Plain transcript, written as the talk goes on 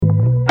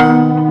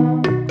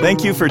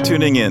Thank you for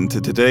tuning in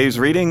to today's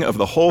reading of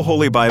the whole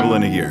Holy Bible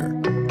in a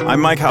year. I'm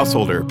Mike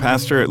Householder,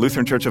 pastor at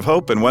Lutheran Church of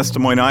Hope in West Des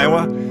Moines,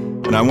 Iowa,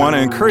 and I want to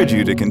encourage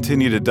you to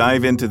continue to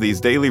dive into these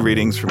daily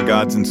readings from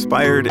God's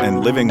inspired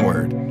and living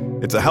Word.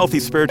 It's a healthy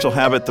spiritual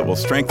habit that will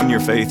strengthen your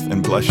faith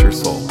and bless your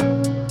soul.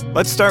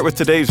 Let's start with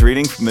today's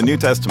reading from the New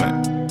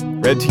Testament,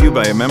 read to you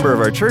by a member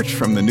of our church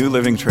from the New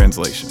Living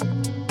Translation.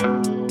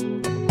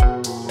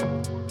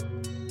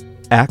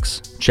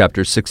 Acts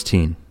chapter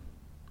 16.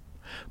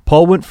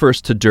 Paul went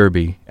first to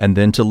Derbe and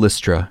then to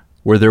Lystra,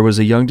 where there was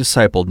a young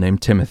disciple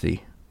named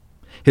Timothy.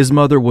 His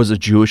mother was a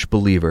Jewish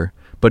believer,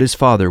 but his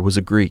father was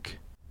a Greek.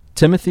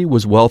 Timothy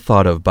was well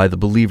thought of by the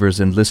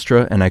believers in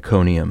Lystra and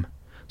Iconium,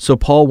 so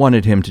Paul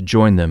wanted him to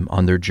join them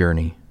on their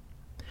journey.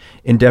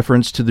 In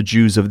deference to the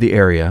Jews of the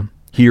area,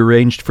 he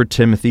arranged for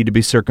Timothy to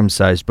be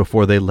circumcised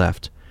before they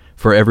left,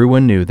 for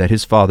everyone knew that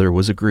his father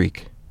was a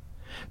Greek.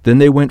 Then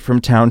they went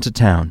from town to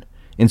town,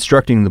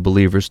 instructing the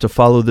believers to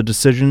follow the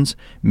decisions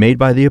made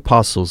by the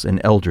apostles and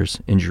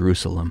elders in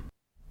Jerusalem.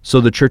 So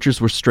the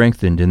churches were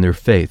strengthened in their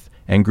faith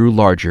and grew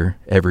larger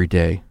every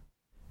day.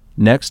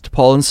 Next,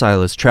 Paul and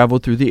Silas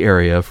traveled through the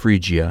area of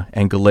Phrygia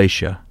and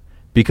Galatia,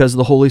 because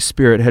the Holy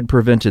Spirit had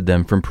prevented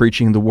them from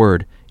preaching the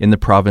word in the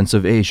province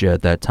of Asia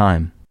at that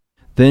time.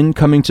 Then,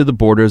 coming to the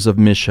borders of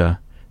Mysia,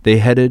 they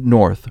headed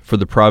north for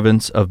the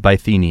province of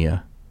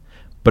Bithynia.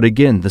 But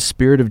again, the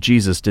Spirit of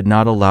Jesus did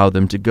not allow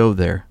them to go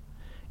there.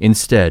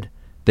 Instead,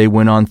 they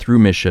went on through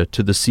Mysia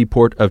to the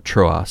seaport of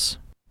Troas.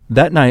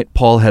 That night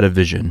Paul had a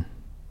vision.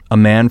 A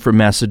man from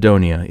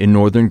Macedonia in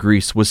northern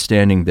Greece was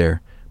standing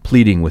there,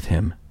 pleading with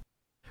him,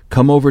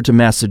 "Come over to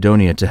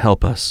Macedonia to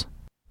help us."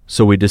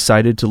 So we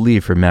decided to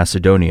leave for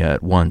Macedonia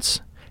at once,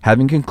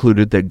 having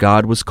concluded that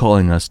God was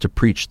calling us to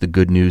preach the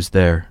good news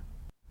there.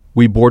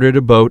 We boarded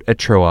a boat at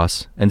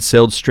Troas and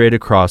sailed straight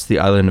across the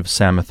island of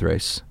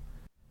Samothrace.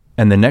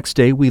 And the next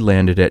day we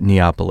landed at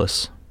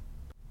Neapolis.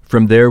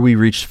 From there we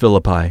reached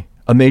Philippi,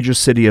 a major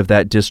city of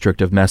that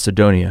district of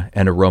Macedonia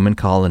and a Roman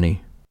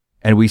colony,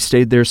 and we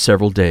stayed there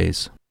several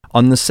days.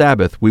 On the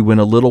Sabbath, we went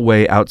a little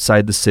way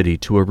outside the city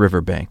to a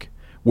riverbank,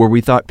 where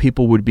we thought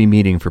people would be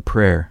meeting for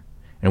prayer,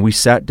 and we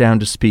sat down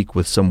to speak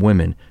with some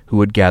women who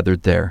had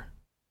gathered there.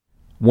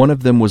 One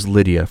of them was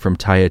Lydia from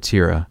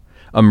Thyatira,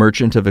 a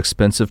merchant of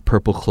expensive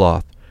purple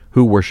cloth,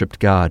 who worshipped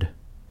God.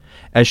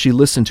 As she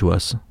listened to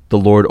us, the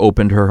Lord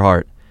opened her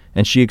heart,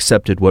 and she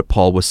accepted what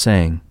Paul was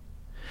saying.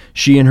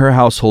 She and her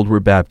household were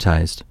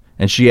baptized,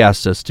 and she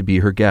asked us to be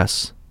her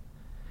guests.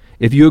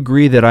 "If you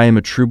agree that I am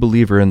a true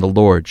believer in the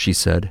Lord," she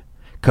said,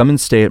 "come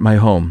and stay at my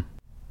home."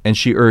 And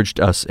she urged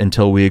us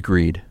until we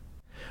agreed.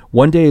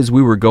 One day as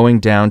we were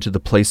going down to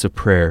the place of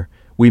prayer,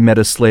 we met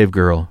a slave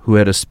girl who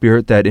had a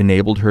spirit that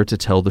enabled her to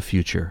tell the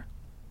future.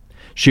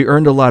 She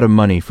earned a lot of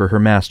money for her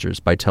masters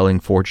by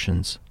telling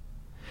fortunes.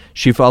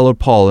 She followed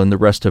Paul and the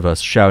rest of us,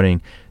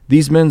 shouting,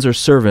 "These men are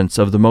servants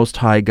of the Most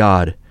High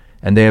God,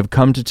 and they have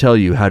come to tell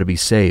you how to be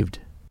saved."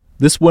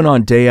 This went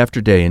on day after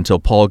day until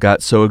Paul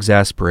got so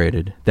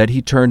exasperated that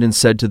he turned and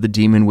said to the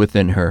demon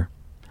within her,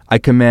 "I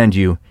command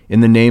you,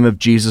 in the name of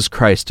Jesus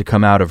Christ, to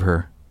come out of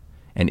her."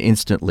 And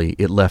instantly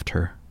it left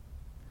her.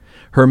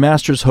 Her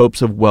master's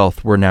hopes of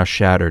wealth were now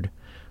shattered,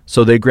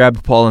 so they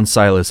grabbed Paul and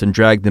Silas and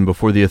dragged them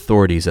before the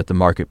authorities at the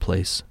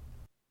marketplace.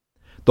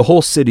 "The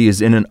whole city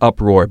is in an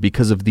uproar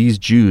because of these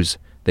Jews,"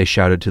 they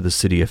shouted to the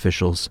city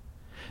officials.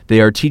 "They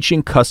are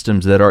teaching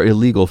customs that are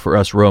illegal for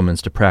us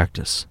Romans to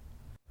practice."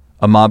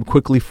 A mob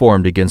quickly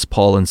formed against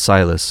Paul and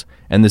Silas,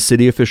 and the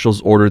city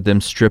officials ordered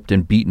them stripped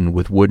and beaten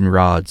with wooden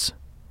rods.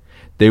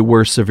 They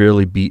were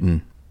severely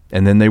beaten,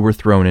 and then they were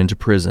thrown into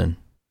prison.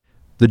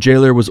 The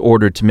jailer was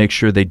ordered to make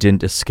sure they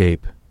didn't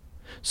escape.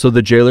 So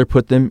the jailer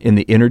put them in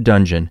the inner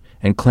dungeon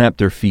and clamped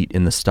their feet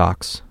in the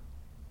stocks.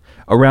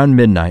 Around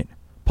midnight,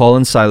 Paul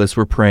and Silas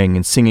were praying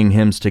and singing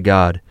hymns to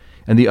God,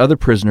 and the other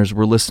prisoners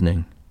were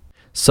listening.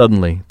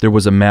 Suddenly, there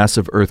was a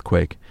massive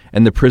earthquake,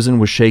 and the prison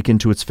was shaken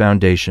to its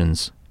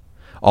foundations.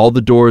 All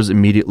the doors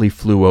immediately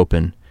flew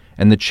open,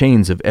 and the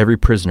chains of every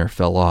prisoner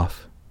fell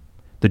off.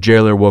 The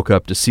jailer woke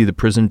up to see the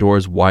prison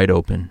doors wide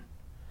open.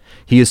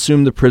 He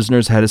assumed the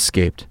prisoners had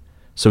escaped,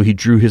 so he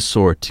drew his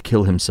sword to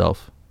kill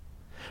himself.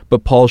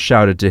 But Paul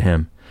shouted to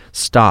him,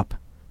 "Stop!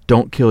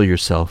 Don't kill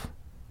yourself.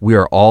 We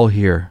are all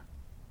here."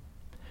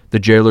 The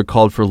jailer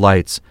called for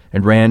lights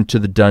and ran to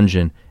the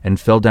dungeon and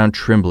fell down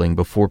trembling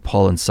before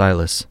Paul and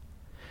Silas.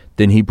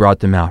 Then he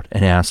brought them out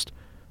and asked,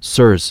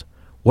 "Sirs,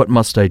 what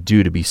must I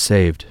do to be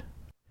saved?"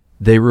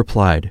 They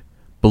replied,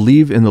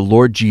 "Believe in the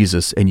Lord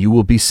Jesus and you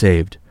will be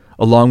saved,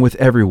 along with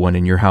everyone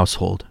in your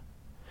household."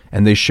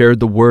 And they shared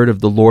the word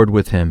of the Lord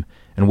with him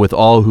and with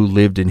all who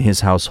lived in his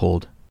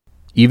household.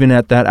 Even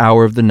at that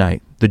hour of the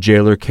night, the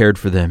jailer cared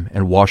for them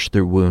and washed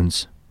their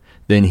wounds.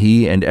 Then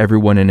he and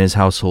everyone in his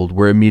household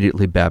were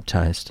immediately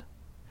baptized.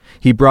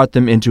 He brought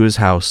them into his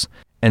house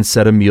and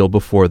set a meal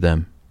before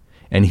them,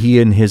 and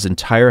he and his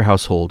entire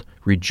household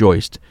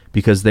rejoiced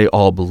because they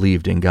all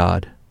believed in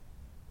God.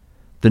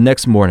 The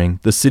next morning,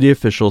 the city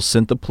officials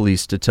sent the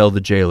police to tell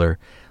the jailer,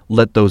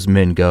 "Let those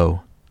men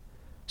go."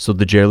 So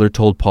the jailer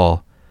told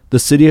Paul, The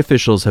city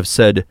officials have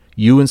said,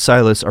 'You and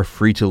Silas are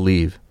free to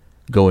leave.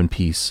 Go in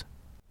peace.'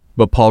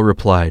 But Paul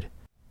replied,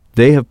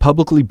 'They have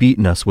publicly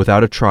beaten us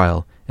without a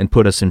trial and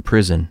put us in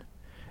prison,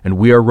 and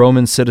we are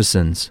Roman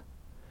citizens.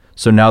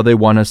 So now they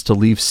want us to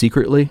leave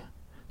secretly?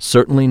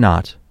 Certainly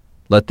not.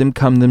 Let them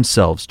come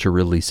themselves to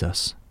release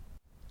us.'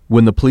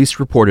 When the police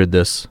reported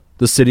this,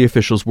 the city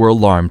officials were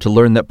alarmed to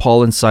learn that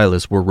Paul and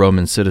Silas were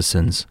Roman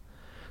citizens.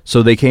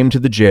 So they came to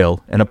the jail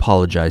and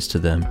apologized to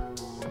them.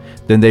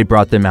 Then they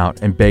brought them out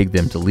and begged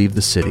them to leave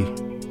the city.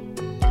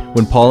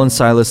 When Paul and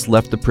Silas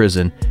left the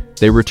prison,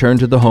 they returned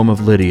to the home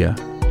of Lydia.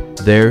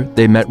 There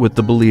they met with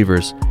the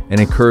believers and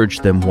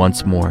encouraged them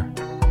once more.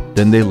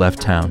 Then they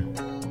left town.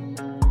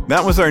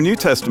 That was our New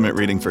Testament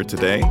reading for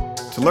today.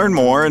 To learn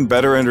more and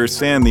better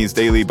understand these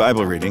daily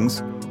Bible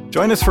readings,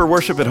 join us for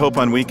Worship at Hope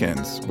on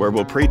weekends, where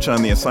we'll preach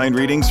on the assigned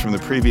readings from the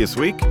previous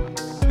week,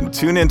 and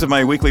tune into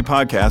my weekly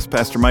podcast,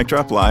 Pastor Mike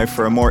Drop Live,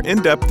 for a more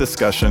in-depth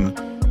discussion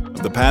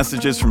of the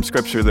passages from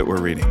Scripture that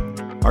we're reading.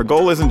 Our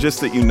goal isn't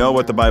just that you know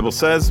what the Bible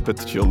says, but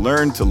that you'll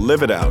learn to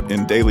live it out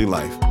in daily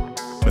life.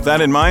 With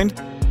that in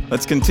mind,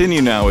 let's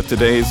continue now with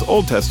today's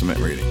Old Testament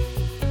reading.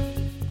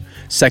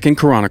 2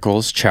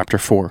 Chronicles Chapter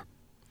 4.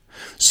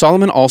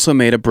 Solomon also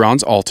made a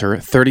bronze altar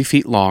 30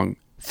 feet long,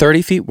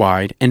 30 feet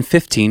wide, and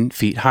 15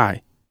 feet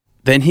high.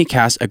 Then he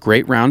cast a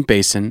great round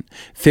basin,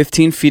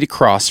 15 feet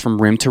across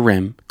from rim to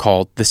rim,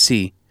 called the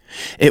sea.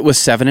 It was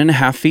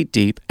 7.5 feet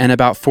deep and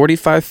about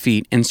 45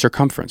 feet in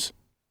circumference.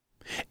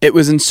 It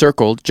was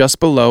encircled just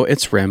below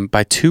its rim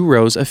by 2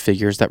 rows of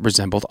figures that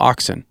resembled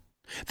oxen.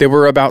 There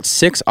were about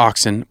 6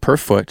 oxen per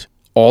foot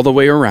all the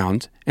way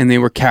around, and they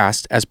were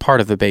cast as part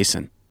of the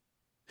basin.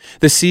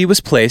 The sea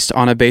was placed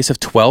on a base of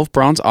 12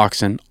 bronze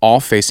oxen, all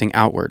facing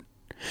outward.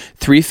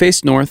 3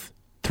 faced north,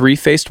 3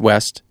 faced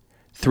west,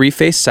 3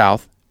 faced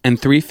south, and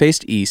 3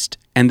 faced east,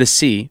 and the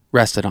sea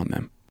rested on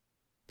them.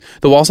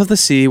 The walls of the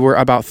sea were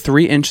about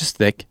 3 inches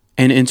thick,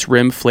 and its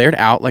rim flared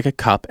out like a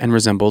cup and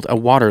resembled a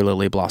water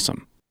lily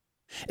blossom.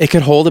 It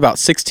could hold about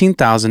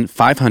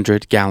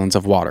 16,500 gallons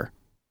of water.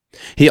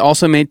 He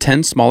also made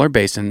 10 smaller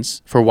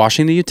basins for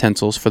washing the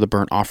utensils for the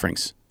burnt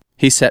offerings.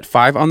 He set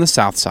 5 on the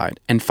south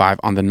side and 5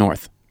 on the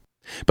north.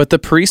 But the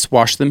priests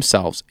washed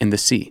themselves in the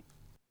sea.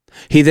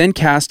 He then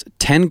cast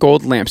 10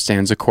 gold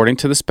lampstands according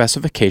to the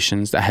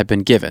specifications that had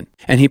been given,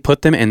 and he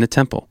put them in the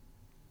temple.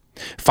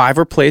 5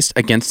 were placed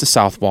against the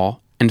south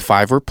wall, and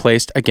 5 were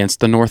placed against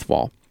the north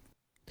wall.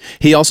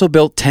 He also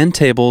built 10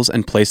 tables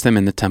and placed them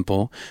in the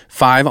temple,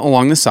 5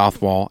 along the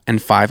south wall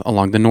and 5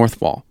 along the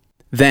north wall.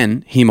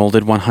 Then he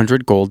molded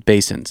 100 gold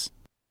basins.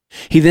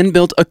 He then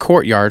built a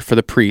courtyard for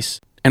the priests,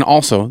 and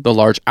also the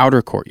large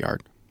outer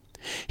courtyard.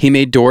 He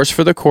made doors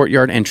for the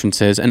courtyard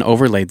entrances and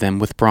overlaid them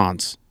with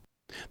bronze.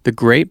 The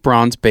great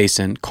bronze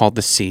basin, called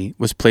the sea,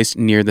 was placed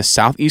near the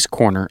southeast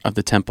corner of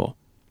the temple.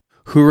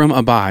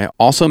 Huram-Abi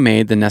also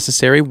made the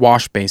necessary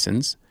wash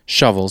basins,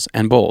 shovels,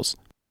 and bowls.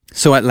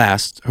 So at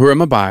last,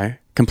 Huram-Abi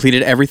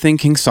completed everything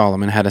King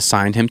Solomon had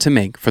assigned him to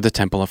make for the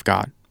temple of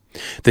God.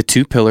 The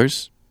 2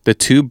 pillars, the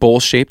 2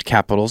 bowl-shaped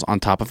capitals on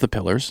top of the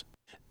pillars,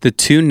 the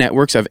 2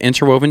 networks of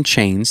interwoven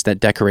chains that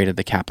decorated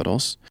the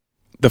capitals,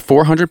 the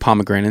 400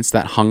 pomegranates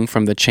that hung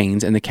from the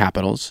chains in the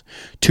capitals,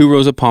 2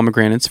 rows of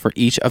pomegranates for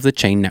each of the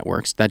chain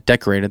networks that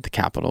decorated the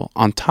capital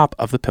on top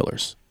of the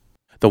pillars,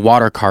 the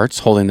water carts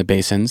holding the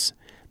basins,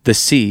 the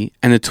sea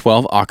and the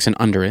 12 oxen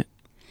under it,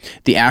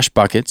 the ash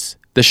buckets,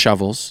 the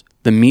shovels,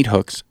 the meat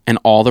hooks, and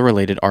all the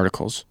related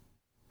articles.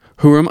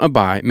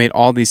 Huram-Abi made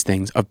all these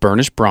things of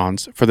burnished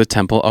bronze for the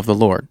temple of the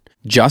Lord,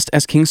 just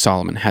as King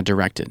Solomon had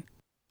directed.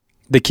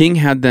 The king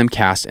had them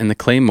cast in the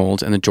clay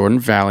molds in the Jordan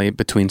Valley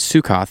between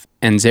Succoth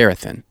and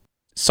Zarethan.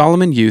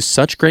 Solomon used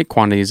such great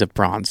quantities of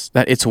bronze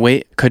that its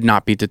weight could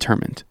not be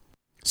determined.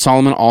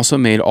 Solomon also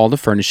made all the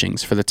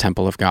furnishings for the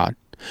temple of God: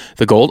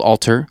 the gold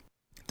altar,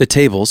 the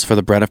tables for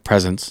the bread of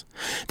presence,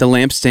 the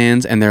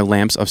lampstands and their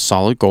lamps of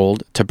solid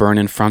gold to burn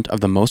in front of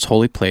the most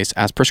holy place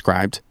as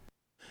prescribed,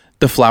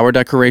 the flower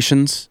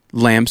decorations,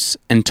 lamps,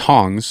 and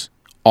tongs,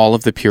 all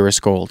of the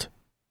purest gold,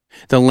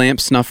 the lamp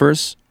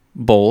snuffers,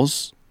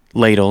 bowls,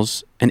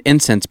 ladles, and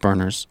incense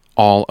burners,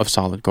 all of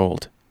solid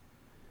gold.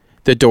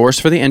 The doors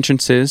for the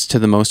entrances to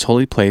the most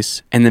holy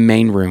place and the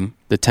main room,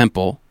 the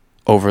temple,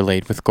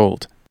 overlaid with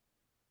gold.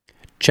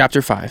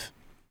 Chapter 5.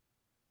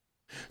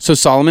 So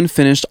Solomon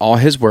finished all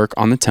his work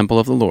on the temple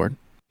of the Lord.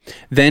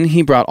 Then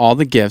he brought all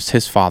the gifts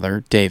his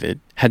father, David,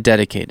 had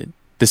dedicated,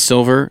 the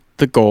silver,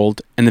 the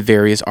gold, and the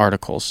various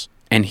articles,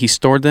 and he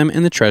stored them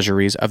in the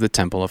treasuries of the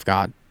temple of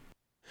God.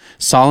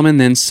 Solomon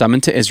then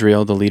summoned to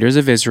Israel the leaders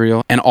of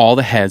Israel and all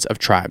the heads of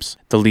tribes,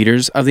 the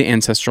leaders of the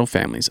ancestral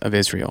families of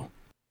Israel.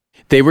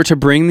 They were to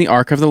bring the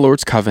Ark of the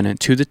Lord's covenant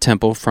to the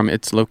temple from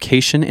its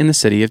location in the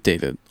city of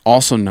David,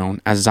 also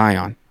known as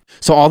Zion.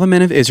 So all the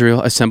men of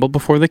Israel assembled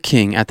before the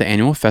king at the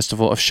annual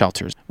festival of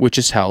shelters, which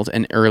is held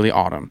in early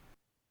autumn.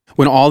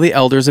 When all the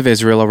elders of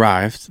Israel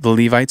arrived, the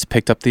Levites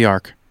picked up the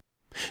ark.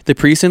 The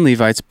priests and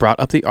Levites brought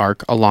up the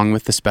ark along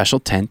with the special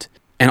tent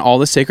and all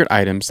the sacred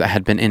items that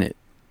had been in it.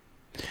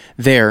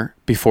 There,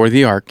 before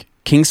the ark,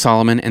 King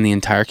Solomon and the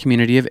entire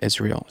community of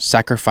Israel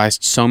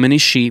sacrificed so many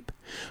sheep,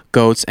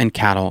 goats, and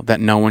cattle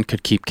that no one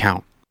could keep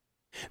count.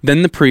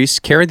 Then the priests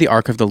carried the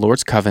Ark of the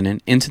Lord's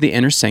covenant into the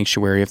inner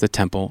sanctuary of the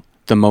temple,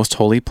 the most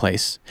holy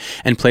place,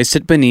 and placed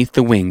it beneath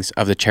the wings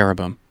of the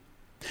cherubim.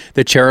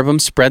 The cherubim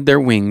spread their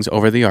wings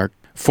over the ark,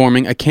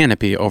 forming a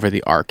canopy over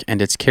the ark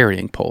and its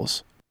carrying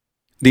poles.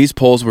 These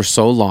poles were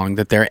so long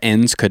that their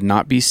ends could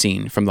not be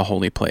seen from the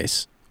holy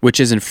place, which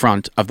is in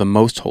front of the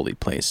most holy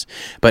place,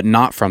 but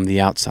not from the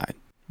outside.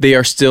 They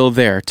are still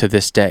there to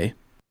this day.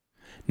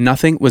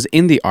 Nothing was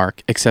in the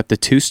ark except the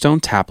 2 stone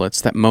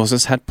tablets that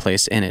Moses had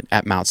placed in it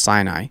at Mount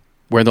Sinai,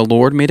 where the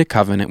Lord made a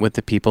covenant with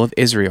the people of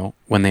Israel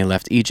when they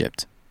left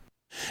Egypt.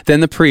 Then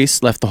the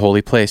priests left the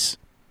holy place.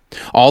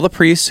 All the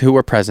priests who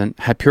were present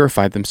had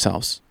purified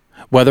themselves,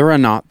 whether or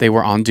not they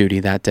were on duty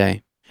that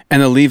day.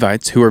 And the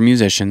Levites, who were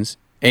musicians,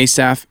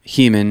 Asaph,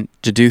 Heman,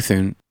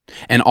 Jeduthun,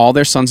 and all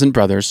their sons and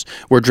brothers,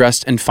 were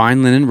dressed in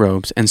fine linen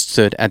robes and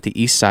stood at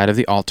the east side of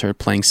the altar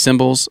playing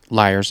cymbals,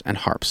 lyres, and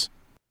harps.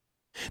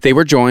 They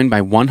were joined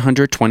by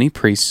 120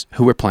 priests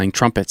who were playing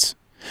trumpets.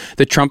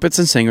 The trumpets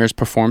and singers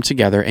performed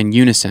together in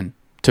unison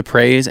to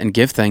praise and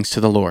give thanks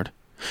to the Lord.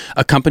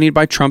 Accompanied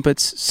by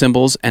trumpets,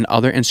 cymbals, and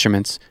other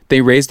instruments,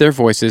 they raised their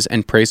voices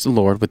and praised the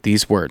Lord with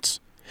these words: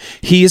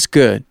 "He is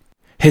good.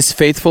 His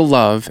faithful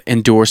love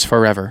endures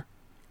forever."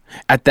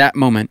 At that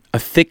moment, a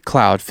thick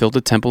cloud filled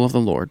the temple of the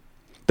Lord.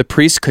 The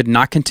priests could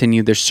not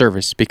continue their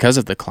service because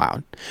of the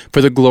cloud,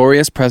 for the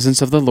glorious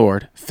presence of the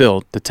Lord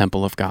filled the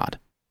temple of God.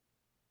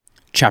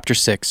 Chapter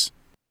 6.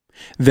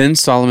 Then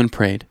Solomon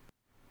prayed,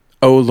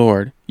 "O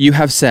Lord, you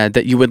have said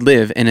that you would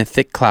live in a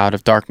thick cloud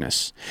of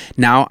darkness.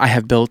 Now I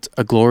have built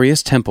a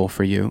glorious temple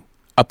for you,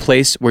 a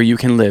place where you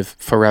can live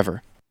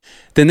forever."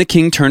 Then the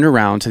king turned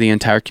around to the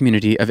entire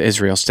community of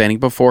Israel standing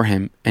before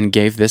him and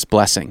gave this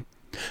blessing: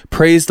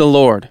 "Praise the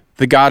Lord,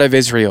 the God of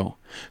Israel,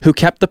 who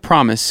kept the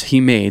promise he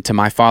made to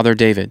my father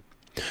David.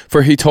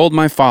 For he told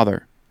my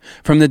father,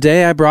 'From the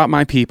day I brought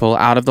my people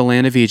out of the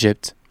land of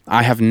Egypt,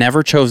 I have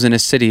never chosen a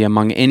city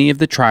among any of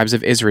the tribes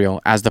of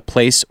Israel as the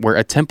place where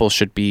a temple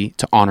should be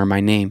to honor my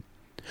name.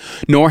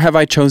 Nor have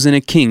I chosen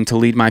a king to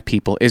lead my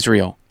people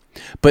Israel.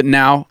 But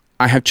now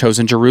I have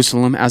chosen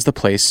Jerusalem as the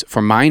place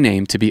for my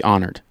name to be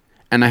honored,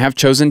 and I have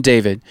chosen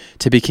David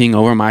to be king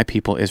over my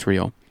people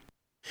Israel.'"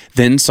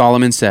 Then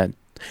Solomon said,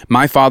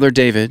 "My father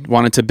David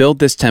wanted to build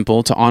this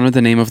temple to honor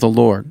the name of the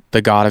Lord,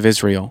 the God of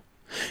Israel.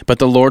 But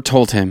the Lord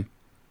told him,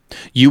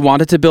 'You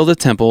wanted to build a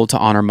temple to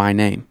honor my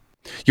name.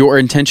 Your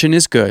intention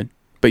is good,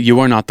 but you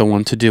are not the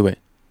one to do it.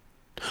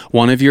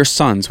 One of your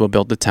sons will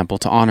build the temple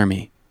to honor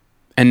me.'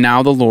 And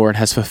now the Lord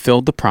has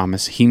fulfilled the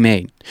promise he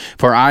made,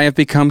 for I have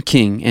become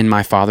king in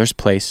my father's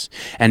place,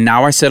 and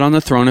now I sit on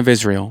the throne of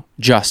Israel,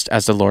 just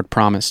as the Lord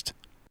promised.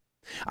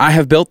 I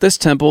have built this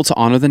temple to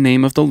honor the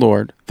name of the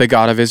Lord, the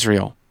God of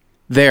Israel.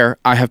 There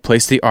I have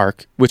placed the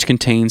ark, which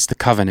contains the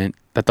covenant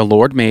that the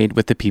Lord made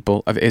with the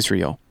people of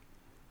Israel."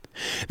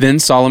 Then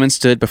Solomon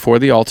stood before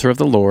the altar of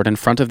the Lord in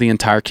front of the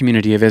entire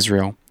community of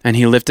Israel, and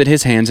he lifted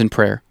his hands in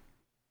prayer.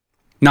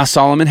 Now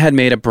Solomon had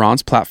made a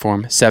bronze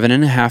platform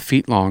 7.5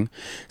 feet long,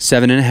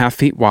 7.5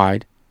 feet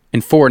wide,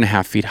 and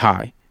 4.5 feet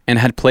high, and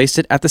had placed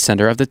it at the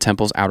center of the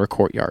temple's outer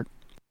courtyard.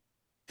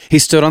 He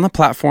stood on the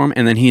platform,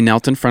 and then he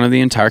knelt in front of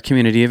the entire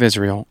community of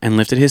Israel and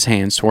lifted his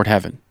hands toward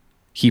heaven.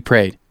 He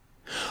prayed,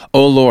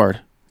 "O Lord,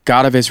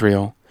 God of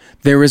Israel,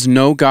 there is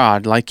no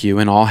God like you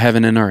in all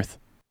heaven and earth.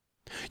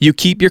 You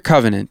keep your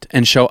covenant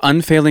and show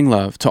unfailing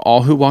love to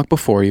all who walk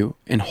before you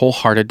in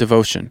wholehearted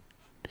devotion.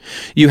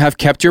 You have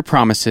kept your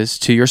promises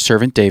to your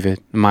servant David,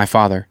 my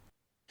father.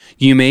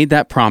 You made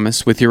that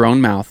promise with your own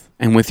mouth,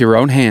 and with your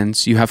own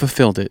hands you have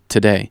fulfilled it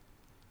today.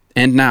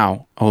 And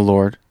now, O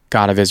Lord,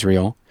 God of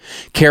Israel,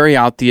 carry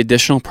out the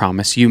additional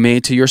promise you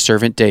made to your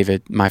servant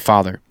David, my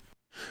father.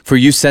 For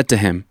you said to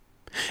him,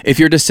 'If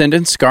your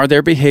descendants guard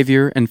their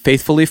behavior and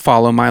faithfully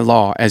follow my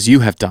law as you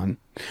have done,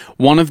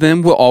 one of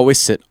them will always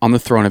sit on the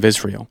throne of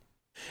Israel.'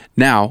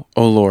 Now,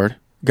 O Lord,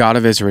 God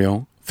of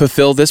Israel,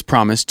 fulfill this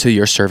promise to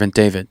your servant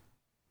David.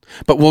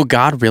 But will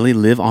God really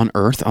live on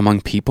earth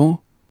among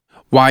people?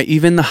 Why,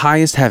 even the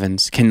highest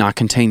heavens cannot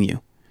contain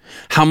you.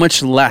 How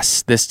much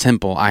less this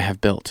temple I have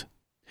built?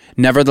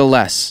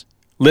 Nevertheless,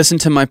 listen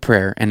to my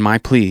prayer and my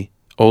plea,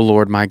 O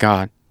Lord my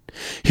God.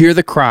 Hear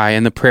the cry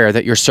and the prayer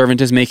that your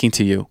servant is making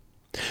to you.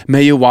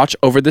 May you watch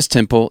over this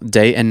temple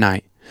day and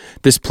night,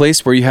 this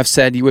place where you have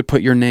said you would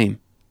put your name.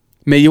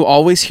 May you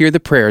always hear the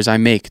prayers I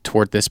make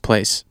toward this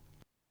place.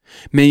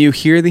 May you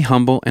hear the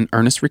humble and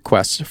earnest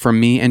requests from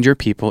me and your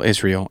people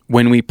Israel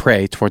when we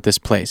pray toward this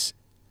place.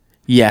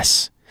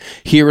 Yes,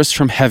 hear us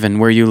from heaven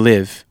where you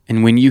live,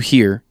 and when you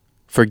hear,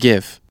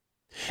 forgive.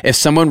 If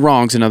someone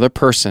wrongs another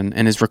person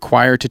and is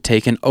required to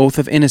take an oath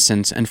of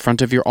innocence in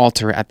front of your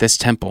altar at this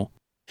temple,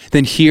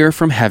 then hear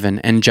from heaven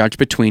and judge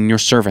between your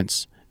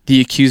servants, the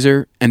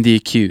accuser and the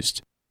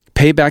accused.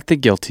 Pay back the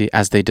guilty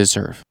as they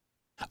deserve.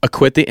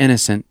 Acquit the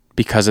innocent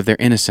because of their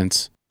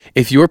innocence.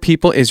 If your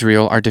people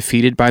Israel are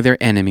defeated by their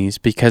enemies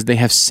because they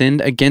have sinned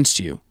against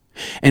you,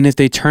 and if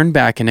they turn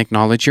back and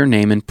acknowledge your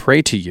name and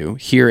pray to you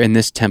here in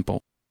this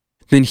temple,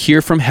 Then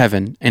hear from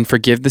heaven and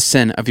forgive the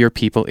sin of your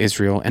people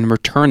Israel and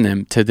return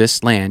them to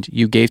this land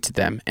you gave to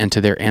them and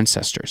to their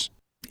ancestors.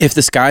 If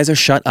the skies are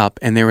shut up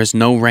and there is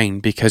no rain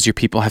because your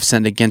people have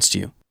sinned against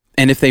you,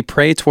 and if they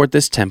pray toward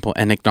this temple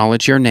and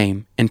acknowledge your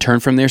name and turn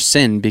from their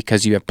sin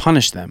because you have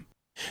punished them,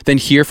 then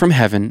hear from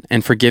heaven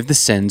and forgive the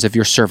sins of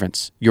your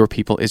servants, your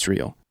people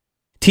Israel.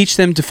 Teach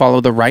them to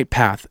follow the right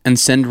path and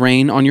send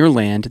rain on your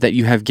land that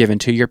you have given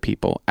to your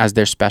people as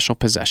their special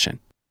possession.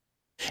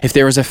 If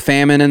there is a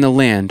famine in the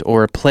land,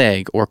 or a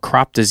plague, or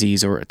crop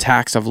disease, or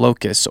attacks of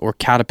locusts or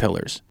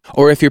caterpillars,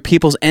 or if your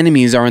people's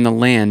enemies are in the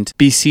land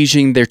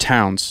besieging their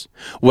towns,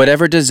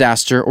 whatever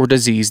disaster or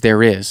disease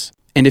there is,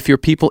 and if your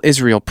people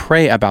Israel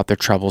pray about their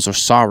troubles or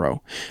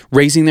sorrow,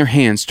 raising their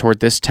hands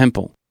toward this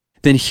temple,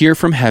 then hear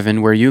from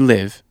heaven where you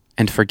live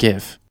and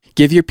forgive.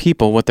 Give your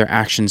people what their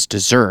actions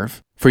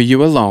deserve, for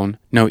you alone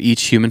know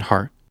each human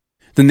heart.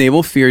 Then they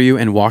will fear you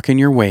and walk in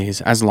your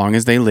ways as long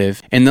as they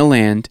live in the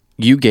land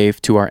you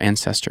gave to our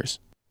ancestors.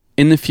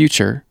 In the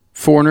future,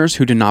 foreigners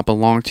who do not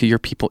belong to your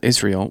people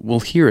Israel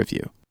will hear of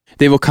you.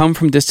 They will come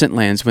from distant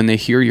lands when they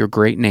hear your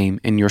great name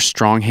and your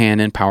strong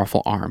hand and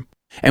powerful arm.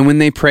 And when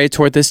they pray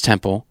toward this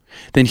temple,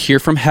 then hear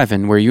from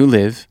heaven where you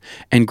live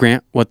and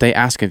grant what they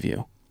ask of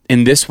you.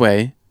 In this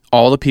way,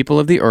 all the people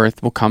of the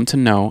earth will come to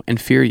know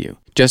and fear you,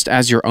 just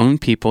as your own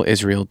people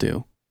Israel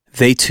do.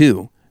 They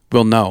too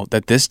will know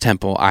that this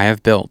temple I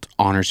have built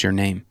honors your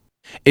name.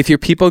 If your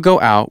people go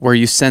out where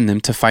you send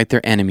them to fight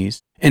their enemies,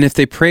 and if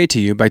they pray to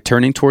you by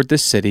turning toward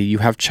this city you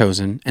have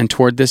chosen and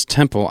toward this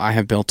temple I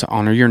have built to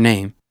honor your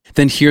name,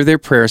 then hear their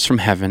prayers from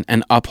heaven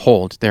and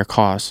uphold their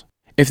cause.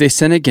 If they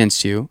sin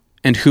against you,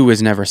 and who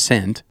has never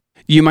sinned,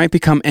 you might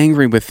become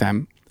angry with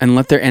them and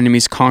let their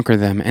enemies conquer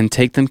them and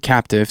take them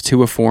captive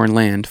to a foreign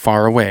land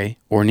far away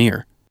or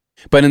near.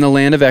 But in the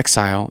land of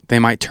exile they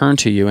might turn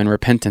to you in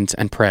repentance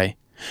and pray,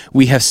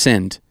 "We have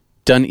sinned,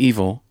 done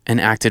evil,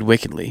 and acted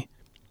wickedly."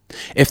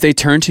 If they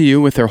turn to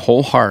you with their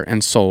whole heart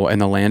and soul in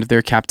the land of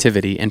their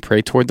captivity and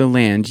pray toward the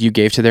land you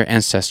gave to their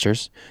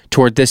ancestors,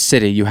 toward this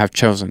city you have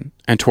chosen,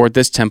 and toward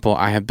this temple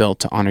I have built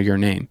to honor your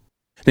name,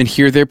 then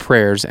hear their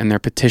prayers and their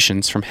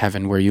petitions from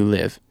heaven where you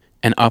live,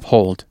 and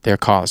uphold their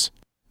cause.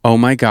 O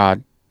my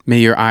God,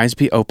 may your eyes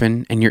be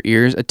open and your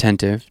ears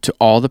attentive to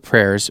all the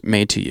prayers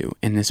made to you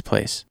in this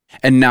place.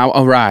 And now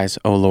arise,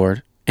 O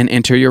Lord, and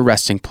enter your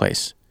resting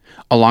place,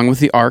 along with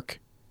the ark,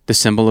 the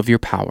symbol of your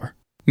power.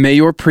 May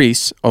your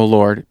priests, O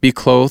Lord, be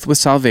clothed with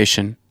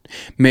salvation.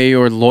 May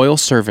your loyal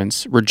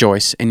servants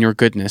rejoice in your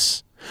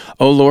goodness.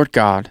 O Lord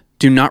God,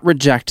 do not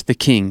reject the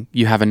king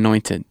you have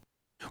anointed.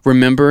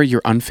 Remember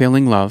your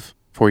unfailing love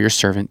for your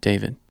servant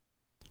David.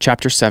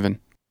 Chapter 7.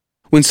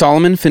 When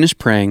Solomon finished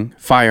praying,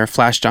 fire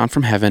flashed down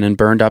from heaven and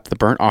burned up the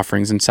burnt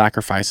offerings and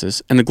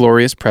sacrifices, and the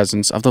glorious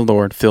presence of the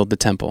Lord filled the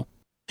temple.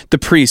 The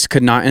priests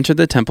could not enter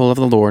the temple of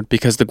the Lord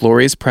because the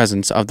glorious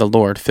presence of the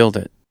Lord filled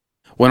it.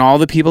 When all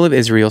the people of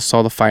Israel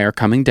saw the fire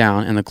coming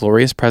down and the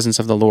glorious presence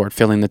of the Lord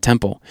filling the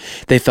temple,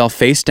 they fell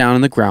face down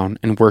on the ground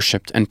and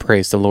worshipped and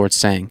praised the Lord,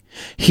 saying,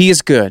 "He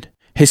is good.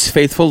 His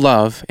faithful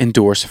love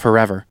endures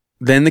forever."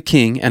 Then the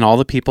king and all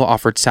the people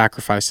offered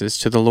sacrifices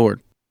to the Lord.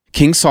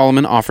 King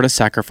Solomon offered a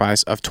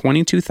sacrifice of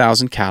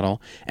 22,000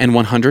 cattle and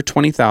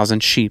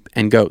 120,000 sheep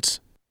and goats.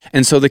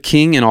 And so the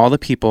king and all the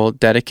people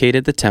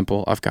dedicated the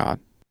temple of God.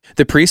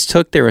 The priests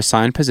took their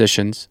assigned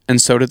positions, and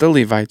so did the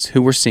Levites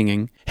who were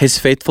singing, "His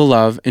faithful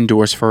love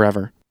endures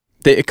forever."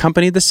 They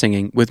accompanied the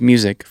singing with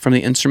music from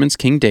the instruments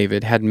King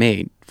David had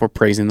made for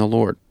praising the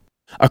Lord.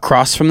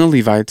 Across from the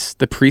Levites,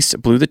 the priests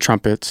blew the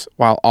trumpets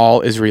while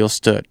all Israel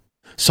stood.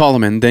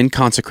 Solomon then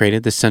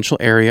consecrated the central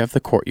area of the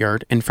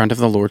courtyard in front of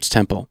the Lord's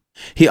temple.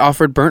 He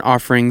offered burnt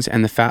offerings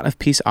and the fat of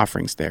peace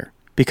offerings there,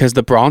 because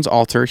the bronze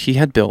altar he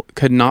had built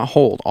could not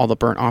hold all the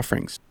burnt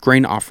offerings,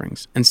 grain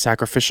offerings, and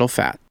sacrificial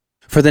fat.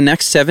 For the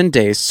next 7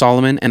 days,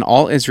 Solomon and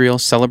all Israel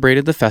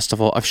celebrated the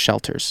festival of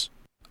shelters.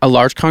 A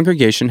large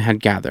congregation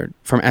had gathered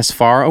from as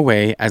far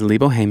away as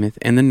Lebo-Hamath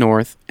in the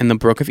north and the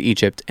brook of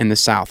Egypt in the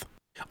south.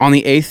 On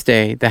the 8th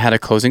day, they had a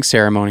closing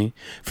ceremony,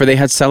 for they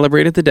had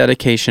celebrated the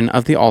dedication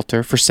of the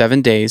altar for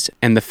 7 days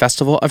and the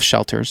festival of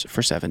shelters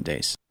for 7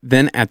 days.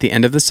 Then, at the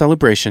end of the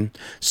celebration,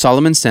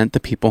 Solomon sent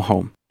the people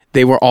home.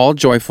 They were all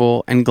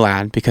joyful and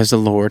glad because the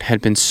Lord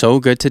had been so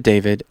good to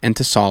David and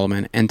to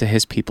Solomon and to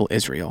his people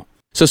Israel.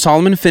 So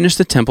Solomon finished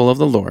the temple of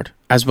the Lord,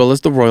 as well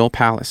as the royal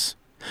palace.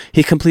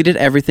 He completed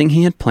everything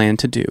he had planned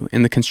to do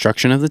in the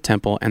construction of the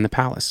temple and the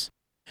palace.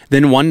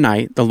 Then one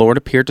night the Lord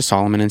appeared to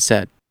Solomon and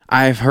said,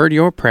 "I have heard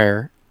your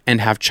prayer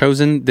and have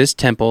chosen this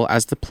temple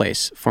as the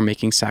place for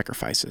making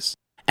sacrifices.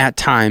 At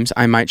times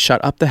I might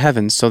shut up the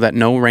heavens so that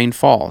no rain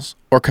falls,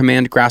 or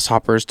command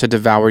grasshoppers to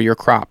devour your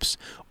crops,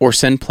 or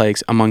send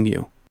plagues among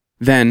you.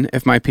 Then,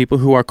 if my people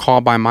who are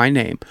called by my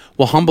name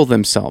will humble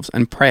themselves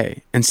and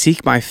pray and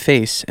seek my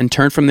face and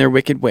turn from their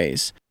wicked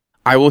ways,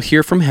 I will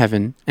hear from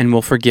heaven and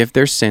will forgive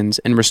their sins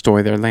and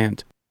restore their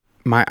land.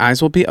 My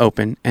eyes will be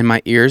open and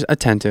my ears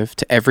attentive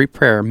to every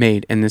prayer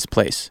made in this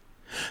place.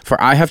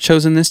 For I have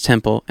chosen this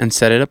temple and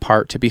set it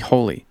apart to be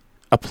holy,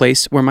 a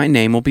place where my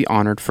name will be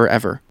honored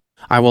forever.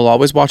 I will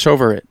always watch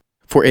over it,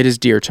 for it is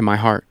dear to my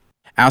heart.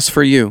 As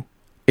for you,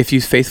 if you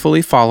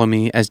faithfully follow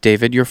me as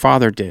David your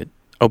father did,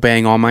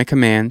 obeying all my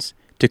commands,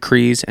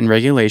 decrees, and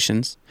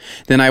regulations,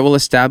 then I will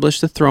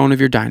establish the throne of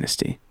your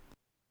dynasty.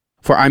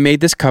 For I made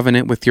this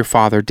covenant with your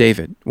father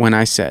David when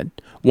I said,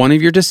 one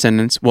of your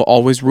descendants will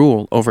always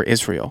rule over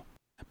Israel.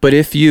 But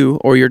if you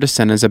or your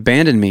descendants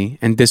abandon me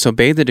and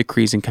disobey the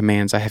decrees and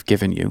commands I have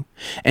given you,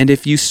 and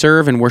if you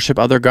serve and worship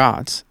other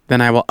gods,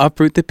 then I will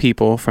uproot the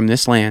people from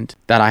this land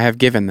that I have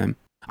given them.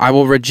 I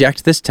will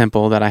reject this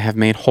temple that I have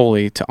made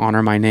holy to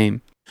honor my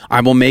name. I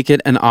will make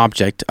it an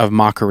object of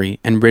mockery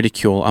and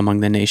ridicule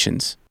among the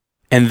nations.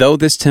 And though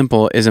this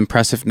temple is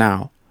impressive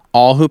now,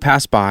 all who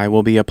pass by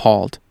will be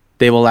appalled.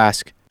 They will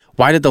ask,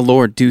 why did the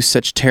Lord do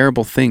such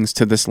terrible things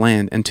to this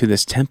land and to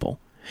this temple?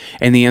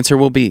 And the answer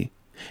will be,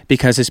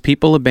 because his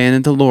people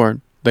abandoned the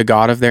Lord, the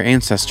God of their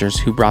ancestors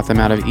who brought them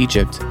out of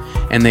Egypt,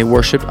 and they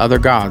worshipped other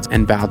gods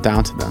and bowed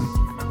down to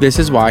them. This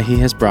is why he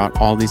has brought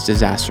all these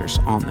disasters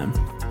on them.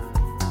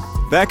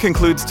 That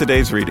concludes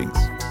today's readings.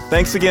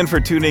 Thanks again for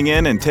tuning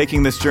in and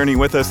taking this journey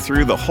with us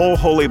through the whole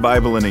Holy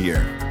Bible in a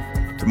year.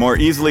 To more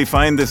easily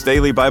find this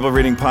daily Bible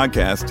reading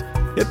podcast,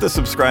 hit the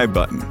subscribe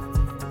button.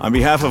 On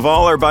behalf of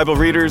all our Bible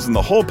readers and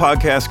the whole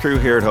podcast crew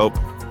here at Hope,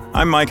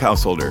 I'm Mike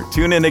Householder.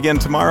 Tune in again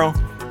tomorrow,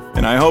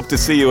 and I hope to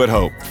see you at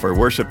Hope for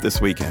worship this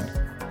weekend.